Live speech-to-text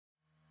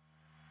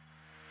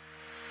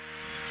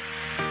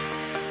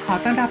อ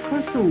ต้อนรับเข้า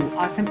สู่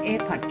Awesome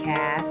 8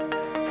 Podcast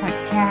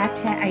แ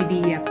ชร์ไอเ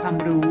ดียความ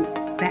รู้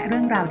และเรื่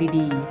องราว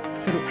ดี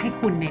ๆสรุปให้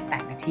คุณใน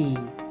8นาที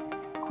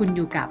คุณอ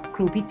ยู่กับค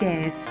รูพี่เจ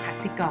สภั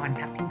สิกร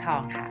ทับทิมทอ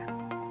งค่ะ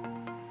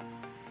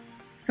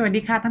สวัส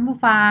ดีค่ะท่านผู้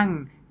ฟัง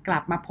กลั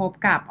บมาพบ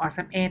กับ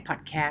Awesome 8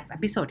 Podcast ตอ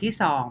นที่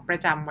 2 ประ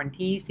จำวัน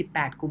ที่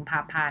18กุมภ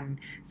าพันธ์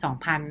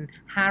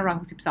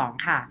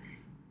2562ค่ะ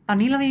ตอ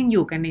นนี้เรายังอ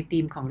ยู่กันในธี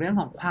มของเรื่อง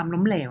ของความ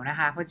ล้มเหลวนะ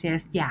คะเพราะเจ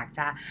สอยากจ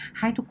ะ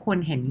ให้ทุกคน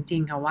เห็นจริ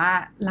งๆค่ะว่า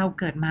เรา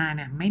เกิดมาเ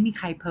นี่ยไม่มีใ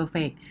ครเพอร์เฟ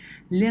กต์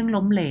เรื่อง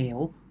ล้มเหลว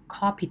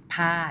ข้อผิดพ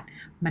ลาด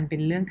มันเป็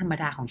นเรื่องธรรม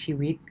ดาของชี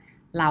วิต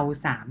เรา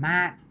สามา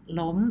รถ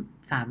ล้ม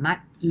สามารถ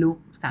ลุก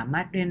สามา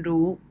รถเรียน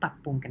รู้ปรับ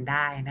ปรุงกันไ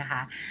ด้นะค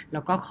ะแล้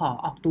วก็ขอ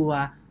ออกตัว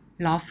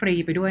ล้อฟรี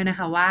ไปด้วยนะค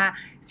ะว่า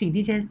สิ่ง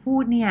ที่เจสพู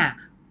ดเนี่ย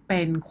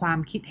เป็นความ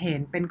คิดเห็น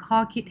เป็นข้อ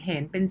คิดเห็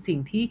นเป็นสิ่ง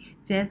ที่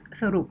เจส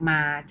สรุปม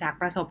าจาก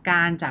ประสบก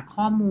ารณ์จาก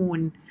ข้อมูล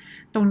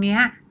ตรงนี้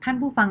ท่าน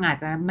ผู้ฟังอาจ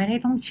จะไม่ได้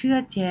ต้องเชื่อ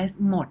เจส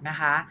หมดนะ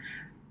คะ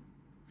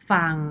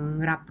ฟัง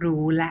รับ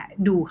รู้และ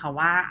ดูค่ะ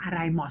ว่าอะไร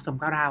เหมาะสม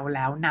กับเราแ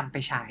ล้วนำไป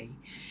ใช้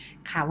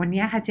ค่ะวัน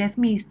นี้ค่ะเจส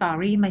มีสตอ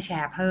รี่มาแช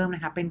ร์เพิ่มน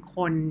ะคะเป็นค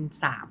น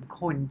3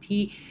คน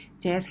ที่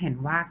เจสเห็น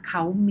ว่าเข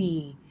ามี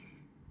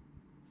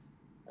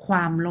คว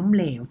ามล้มเ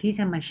หลวที่จ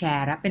ะมาแช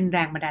ร์และเป็นแร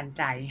งบันดาลใ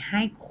จใ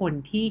ห้คน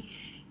ที่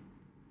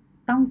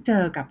ต้องเจ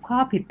อกับข้อ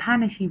ผิดพลาด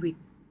ในชีวิต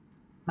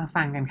มา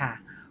ฟังกันค่ะ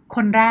ค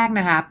นแรก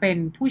นะคะเป็น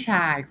ผู้ช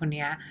ายคน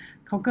นี้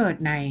เขาเกิด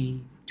ใน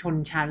ชน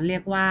ชั้นเรีย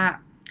กว่า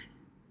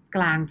ก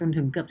ลางจน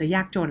ถึงเกือบจะย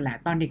ากจนแหละ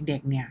ตอนเด็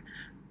กๆเนี่ย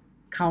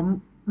เขา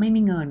ไม่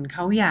มีเงินเข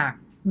าอยาก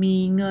มี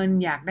เงิน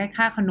อยากได้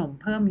ค่าขนม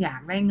เพิ่มอยา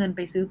กได้เงินไ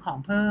ปซื้อของ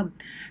เพิ่ม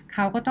เข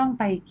าก็ต้อง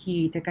ไป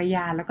ขี่จักรย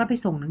านแล้วก็ไป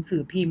ส่งหนังสื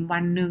อพิมพ์วั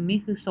นหนึ่งนี่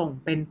คือส่ง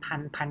เป็น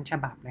พันฉ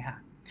บับเลยค่ะ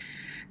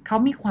เขา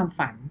มีความ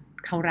ฝัน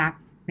เขารัก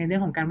ในเรื่อ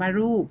งของการวาด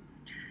รูป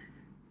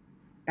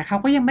แต่เขา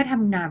ก็ยังไม่ท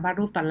ำงานวาด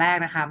รูปตอนแรก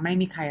นะคะไม่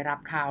มีใครรับ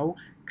เข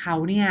า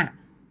เนี่ย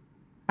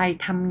ไป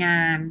ทำง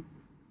าน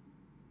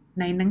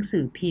ในหนังสื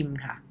อพิมพ์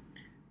ค่ะ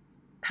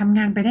ทำง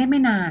านไปได้ไ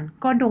ม่นาน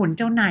ก็โดนเ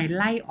จ้านาย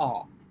ไล่ออ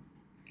ก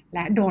แล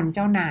ะโดนเ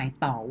จ้านาย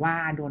ต่อว่า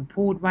โดน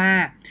พูดว่า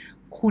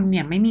คุณเ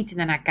นี่ยไม่มีจิน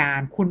ตนาการ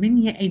คุณไม่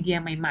มีไอเดีย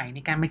ใหม่ๆใน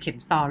การมาเขียน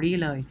สตอรี่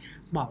เลย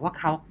บอกว่า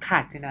เขาขา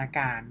ดจินตนาก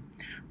าร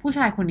ผู้ช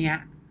ายคนนี้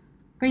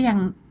ก็ยัง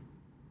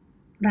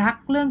รัก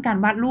เรื่องการ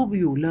วาดรูป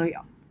อยู่เลย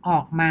อ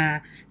อกมา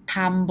ท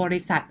ำบ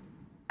ริษัท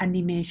แอ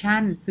นิเมชั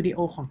นสตูดิโอ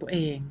ของตัวเอ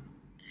ง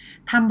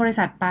ทำบริ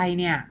ษัทไป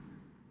เนี่ย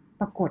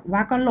ปรากฏว่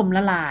าก็ล้มล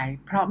ะลาย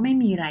เพราะไม่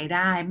มีรายไ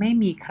ด้ไม่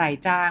มีใคร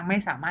จ้างไม่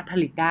สามารถผ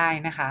ลิตได้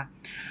นะคะ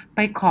ไป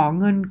ขอ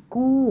เงิน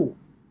กู้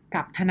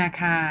กับธนา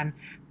คาร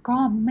ก็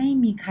ไม่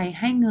มีใคร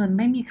ให้เงิน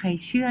ไม่มีใคร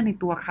เชื่อใน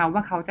ตัวเขาว่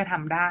าเขาจะท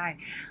ำได้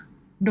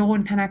โดน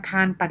ธนาค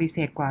ารปฏิเส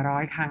ธกว่า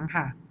100 ครั้ง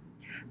ค่ะ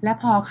และ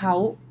พอเขา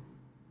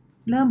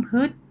เริ่ม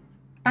ฮึด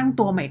ตั้ง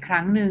ตัวใหม่ค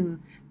รั้งหนึ่ง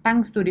ตั้ง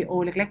สตูดิโอ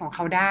เล็กๆของเข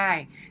าได้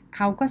เข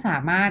าก็สา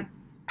มารถ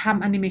ทำ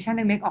แอนิเมชันเ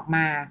ล็กๆออกม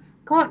า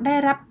ก็ได้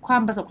รับควา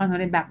มประสบความสำ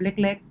เร็จแบบเ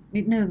ล็กๆ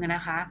นิดนึงน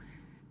ะคะ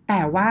แต่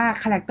ว่า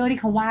คาแรคเตอร์ที่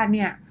เขาวาดเ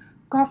นี่ย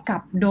ก็กลั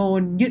บโด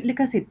นยึดลิ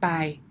ขสิทธิ์ไป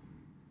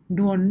โ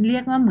ดนเรี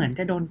ยกว่าเหมือน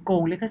จะโดนโก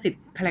งลิขสิท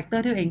ธิ์คาแรคเตอ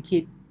ร์ที่ตัวเองคิ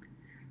ด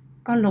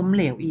ก็ล้มเ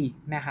หลวอีก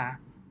นะคะ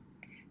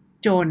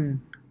จน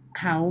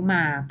เขาม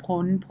า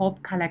พ้นพบ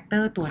คาแรคเตอ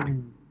ร์ตัวหนึ่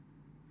ง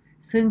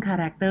ซึ่งคา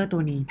แรคเตอร์ตั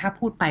วนี้ถ้า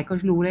พูดไปก็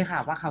รู้เลยค่ะ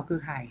ว่าเขาคือ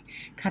ใคร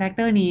คาแรคเ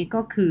ตอร์นี้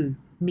ก็คือ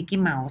มิกกี้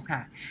เมาส์ค่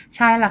ะใ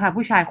ช่แล้วค่ะ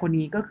ผู้ชายคน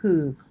นี้ก็คือ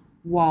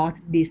วอล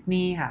ต์ดิส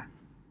นีย์ค่ะ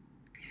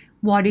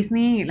วอลต์ดิส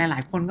นีย์หลา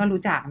ยๆคนก็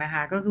รู้จักนะค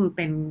ะก็คือเ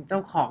ป็นเจ้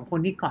าของคน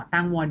ที่ก่อ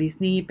ตั้งวอลต์ดิส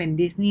นีย์เป็น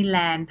ดิสนีย์แล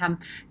นด์ท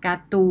ำกา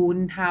ร์ตูน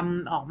ท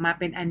ำออกมา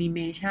เป็นแอนิเม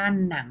ชัน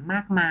หนังม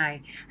ากมาย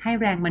ให้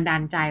แรงบันดา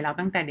ลใจเรา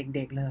ตั้งแต่เ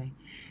ด็กๆเลย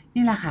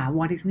นี่แหละค่ะว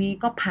อลต์ดิสนีย์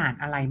ก็ผ่าน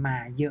อะไรมา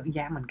เยอะแย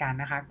ะเหมือนกัน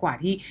นะคะกว่า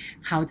ที่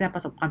เขาจะปร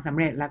ะสบความสำ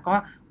เร็จแล้วก็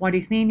วอลต์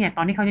ดิสนีย์เนี่ยต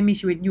อนที่เขายังมี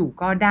ชีวิตอยู่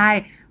ก็ได้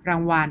รา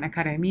งวัล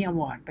Academy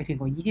Award ไปถึง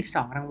กว่า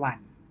22รางวัล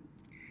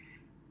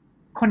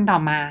คนต่อ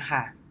มาค่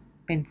ะ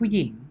เป็นผู้ห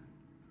ญิง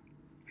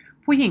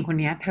คน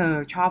นี้เธอ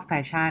ชอบแฟ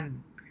ชั่น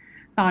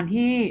ตอน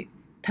ที่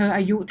เธออ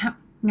ายุท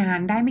ำงาน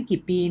ได้ไม่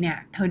กี่ปีเนี่ย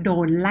เธอโด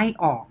นไล่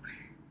ออก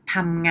ท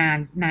ำงาน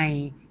ใน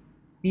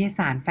นิตยส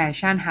ารแฟ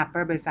ชั่น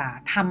Harper Bazaar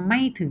ทำไม่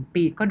ถึง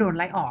ปีก็โดน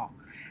ไล่ออก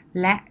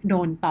และโด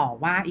นต่อ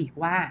ว่าอีก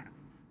ว่า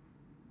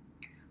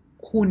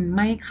คุณไ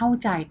ม่เข้า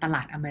ใจตล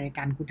าดอเมริ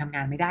กันคุณทำง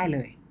านไม่ได้เล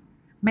ย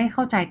ไม่เ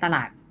ข้าใจตล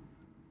าด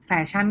แฟ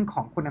ชั่นข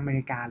องคนอเม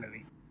ริกาเลย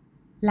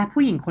และ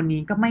ผู้หญิงคน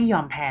นี้ก็ไม่ยอ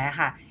มแพ้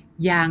ค่ะ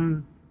ยัง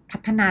พั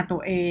ฒนาตั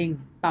วเอง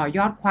ต่อย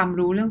อดความ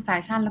รู้เรื่องแฟ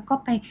ชั่นแล้วก็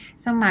ไป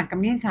สมัครกับ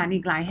นิตยสาร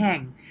อีกหลายแห่ง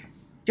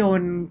จ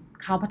น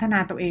เขาพัฒนา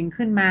ตัวเอง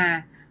ขึ้นมา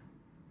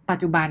ปัจ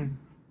จุบัน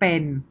เป็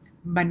น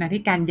บรรณาธิ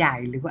การใหญ่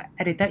หรือว่า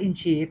Editor in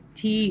Chief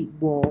ที่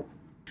Vogue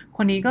ค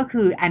นนี้ก็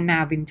คือแอนนา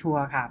วินทัว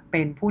ร์ค่ะเ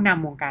ป็นผู้น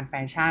ำวงการแฟ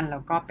ชั่นแล้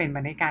วก็เป็นบร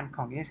รณาธิการข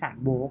องนิตยสาร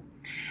Vogue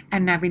แอ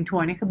นนาวินทัว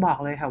ร์นี่คือบอก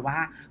เลยค่ะว่า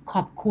ข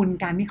อบคุณ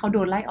การที่เขาโด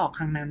นไล่ออกค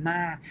รั้งนั้นม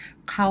าก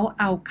เขา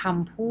เอาค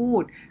ำพู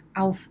ดเ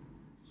อา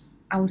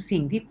สิ่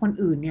งที่คน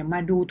อื่นเนี่ยมา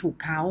ดูถูก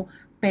เขา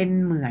เป็น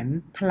เหมือน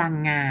พลัง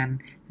งาน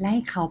และใ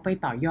ห้เขาไป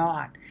ต่อยอ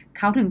ดเ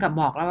ขาถึงกับ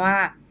บอกแล้วว่า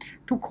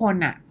ทุกคน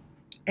น่ะ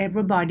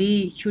everybody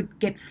should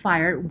get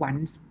fired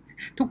once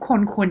ทุกคน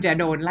ควรจะ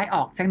โดนไล่อ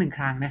อกสัก1 ค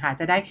รั้งนะคะ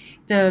จะได้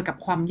เจอกับ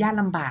ความยาก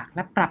ลำบากแล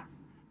ะปรับ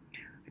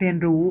เรียน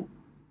รู้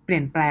เปลี่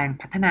ยนแปลง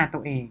พัฒนาตั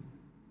วเอง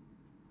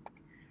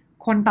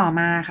คนต่อ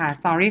มาค่ะ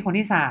สตอรี่คน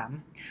ที่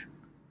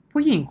3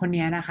ผู้หญิงคน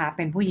นี้นะคะเ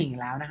ป็นผู้หญิง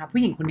แล้วนะคะ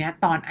ผู้หญิงคนนี้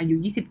ตอนอายุ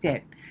27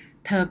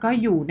เธอก็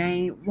อยู่ใน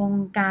วง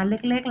การเ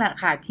ล็กๆแหละ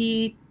ค่ะที่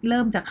เ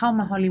ริ่มจะเข้า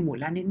มาฮอลลีวูด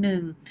แล้วนิดนึ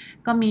ง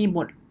ก็มีบ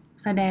ท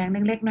แสดงเ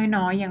ล็กๆ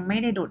น้อยๆยังไม่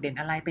ได้โดดเด่น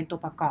อะไรเป็นตัว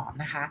ประกอบ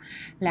นะคะ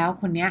แล้ว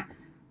คนเนี้ย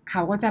เข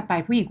าก็จะไป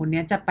ผู้หญิงคน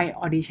นี้จะไป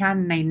ออดิชั่น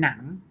ในหนัง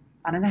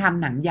ตอนนั้นจะท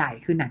ำหนังใหญ่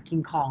คือหนังคิ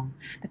งคอง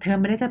แต่เธอ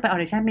ไม่ได้จะไปออ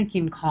ดิชั่นเป็น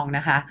คิงคองน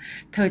ะคะ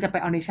เธอจะไป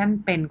ออดิชั่น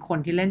เป็นคน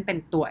ที่เล่นเป็น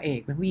ตัวเอก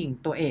เป็นผู้หญิง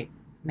ตัวเอก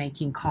ใน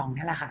คิงคอง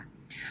นี่แหละค่ะ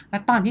แล้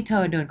วตอนที่เธ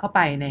อเดินเข้าไป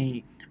ใน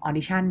ออ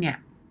ดิชั่นเนี่ย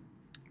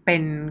เป็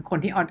นคน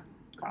ที่อ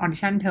อดิ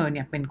ชั่นเธอเ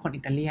นี่ยเป็นคน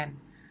อิตาเลียน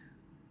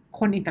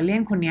คนอิตาเลีย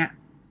นคนเนี้ย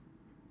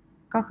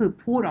ก็คือ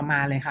พูดออกมา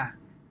เลยค่ะ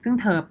ซึ่ง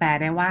เธอแปล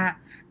ได้ว่า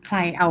ใคร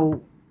เอา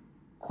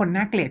คน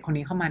น่าเกลียดคน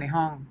นี้เข้ามาใน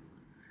ห้อง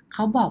เข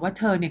าบอกว่า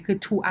เธอเนี่ยคือ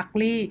too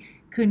ugly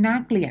คือน่า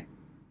เกลียด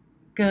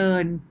เกิ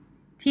น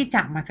ที่จ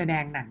ะมาแสด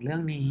งหนังเรื่อ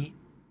งนี้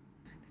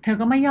เธอ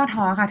ก็ไม่ย่อ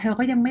ท้อค่ะเธอ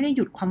ก็ยังไม่ได้ห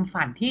ยุดความ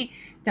ฝันที่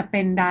จะเ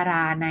ป็นดาร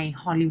าใน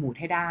ฮอลลีวูด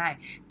ให้ได้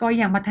ก็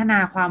ยังพัฒนา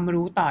ความ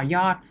รู้ต่อย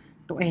อด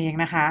ตัวเอง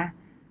นะคะ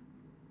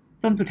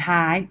จนสุด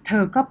ท้ายเธ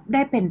อก็ไ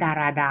ด้เป็นดา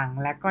ราดัง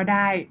และก็ไ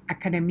ด้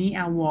Academy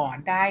Award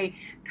ได้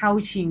เข้า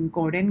ชิง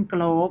Golden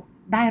Globe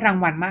ได้ราง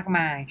วัลมากม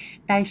าย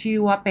ได้ชื่อ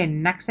ว่าเป็น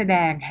นักแสด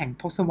งแห่ง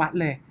ทศวรรษ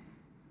เลย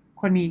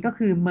คนนี้ก็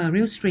คือ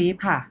Meryl Streep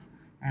ค่ะ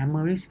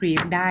Meryl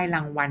Streep ได้ร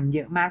างวัลเย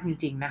อะมากจ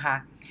ริงๆนะคะ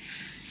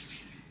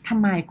ทำ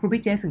ไมครู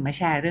พี่เจสถึงมาแ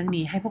ชร์เรื่อง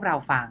นี้ให้พวกเรา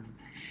ฟัง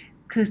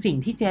คือสิ่ง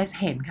ที่เจส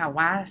เห็นค่ะ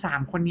ว่า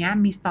3คนนี้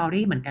มีสตอ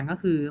รี่เหมือนกันก็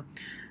คือ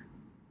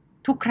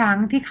ทุกครั้ง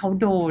ที่เขา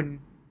โดน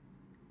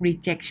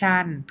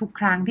rejection ทุก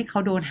ครั้งที่เขา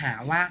โดนหา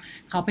ว่า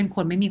เขาเป็นค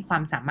นไม่มีควา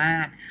มสามา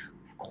รถ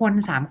คน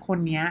3คน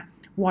นี้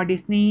วอลต์ดิ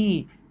สนีย์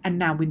แอน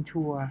นาวิน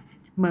ทัวร์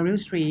เมอริล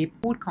สตรีป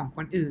พูดของค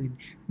นอื่น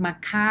มา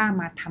ฆ่า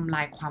มาทำล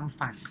ายความ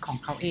ฝันของ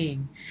เขาเอง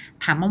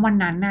ถามว่าวัน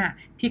นั้นน่ะ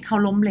ที่เขา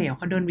ล้มเหลวเ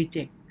ขาโดน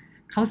reject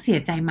เขาเสีย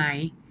ใจไหม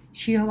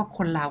เชื่อว่าค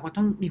นเราก็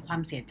ต้องมีควา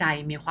มเสียใจ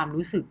มีความ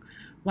รู้สึก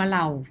ว่าเร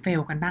าเฟ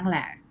ลกันบ้างแหล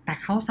ะแต่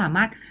เขาสาม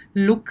ารถ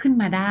ลุกขึ้น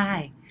มาได้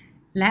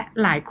และ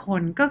หลายค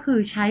นก็คือ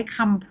ใช้ค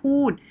ำพู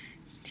ด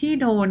ที่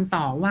โดน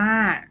ต่อว่า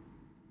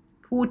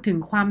พูดถึง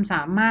ความส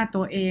ามารถ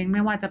ตัวเองไ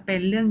ม่ว่าจะเป็น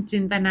เรื่องจิ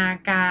นตนา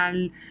การ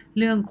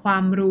เรื่องควา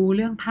มรู้เ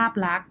รื่องภาพ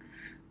ลักษณ์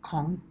ขอ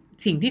ง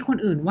สิ่งที่คน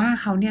อื่นว่า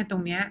เขาเนี่ยตร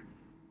งเนี้ย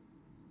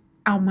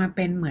เอามาเ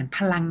ป็นเหมือนพ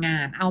ลังงา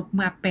นเอา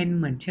มาเป็นเ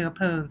หมือนเชื้อเ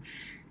พลิง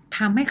ท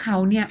ำให้เขา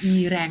เนี่ยมี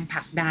แรงผ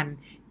ลักดัน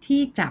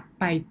ที่จะ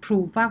ไปพิสู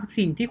จว่า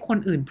สิ่งที่คน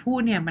อื่นพูด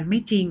เนี่ยมันไม่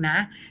จริงนะ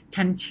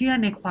ฉันเชื่อ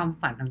ในความ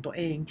ฝันของตัวเ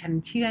องฉัน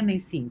เชื่อใน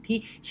สิ่งที่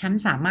ฉัน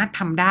สามารถ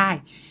ทำได้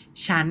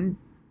ฉัน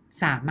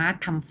สามารถ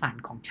ทำฝัน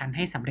ของฉันใ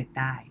ห้สำเร็จ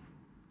ได้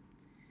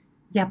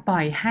อย่าปล่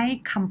อยให้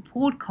คำ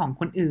พูดของ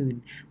คนอื่น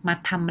มา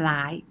ทำ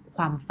ร้ายค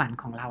วามฝัน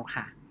ของเรา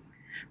ค่ะ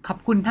ขอบ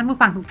คุณท่านผู้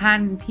ฟังทุกท่า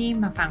นที่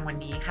มาฟังวัน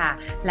นี้ค่ะ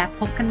และพ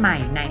บกันใหม่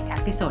ในเอ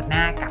พิโซดห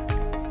น้ากับ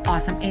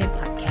Awesome Age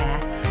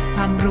Podcast ค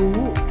วามรู้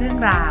เรื่อง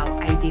ราว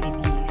ไอเดีย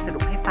ดีๆสรุ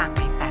ปให้ฟัง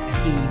ใน8 นา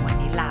ทีวัน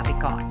นี้ลาไป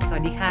ก่อนสวั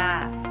สดีค่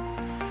ะ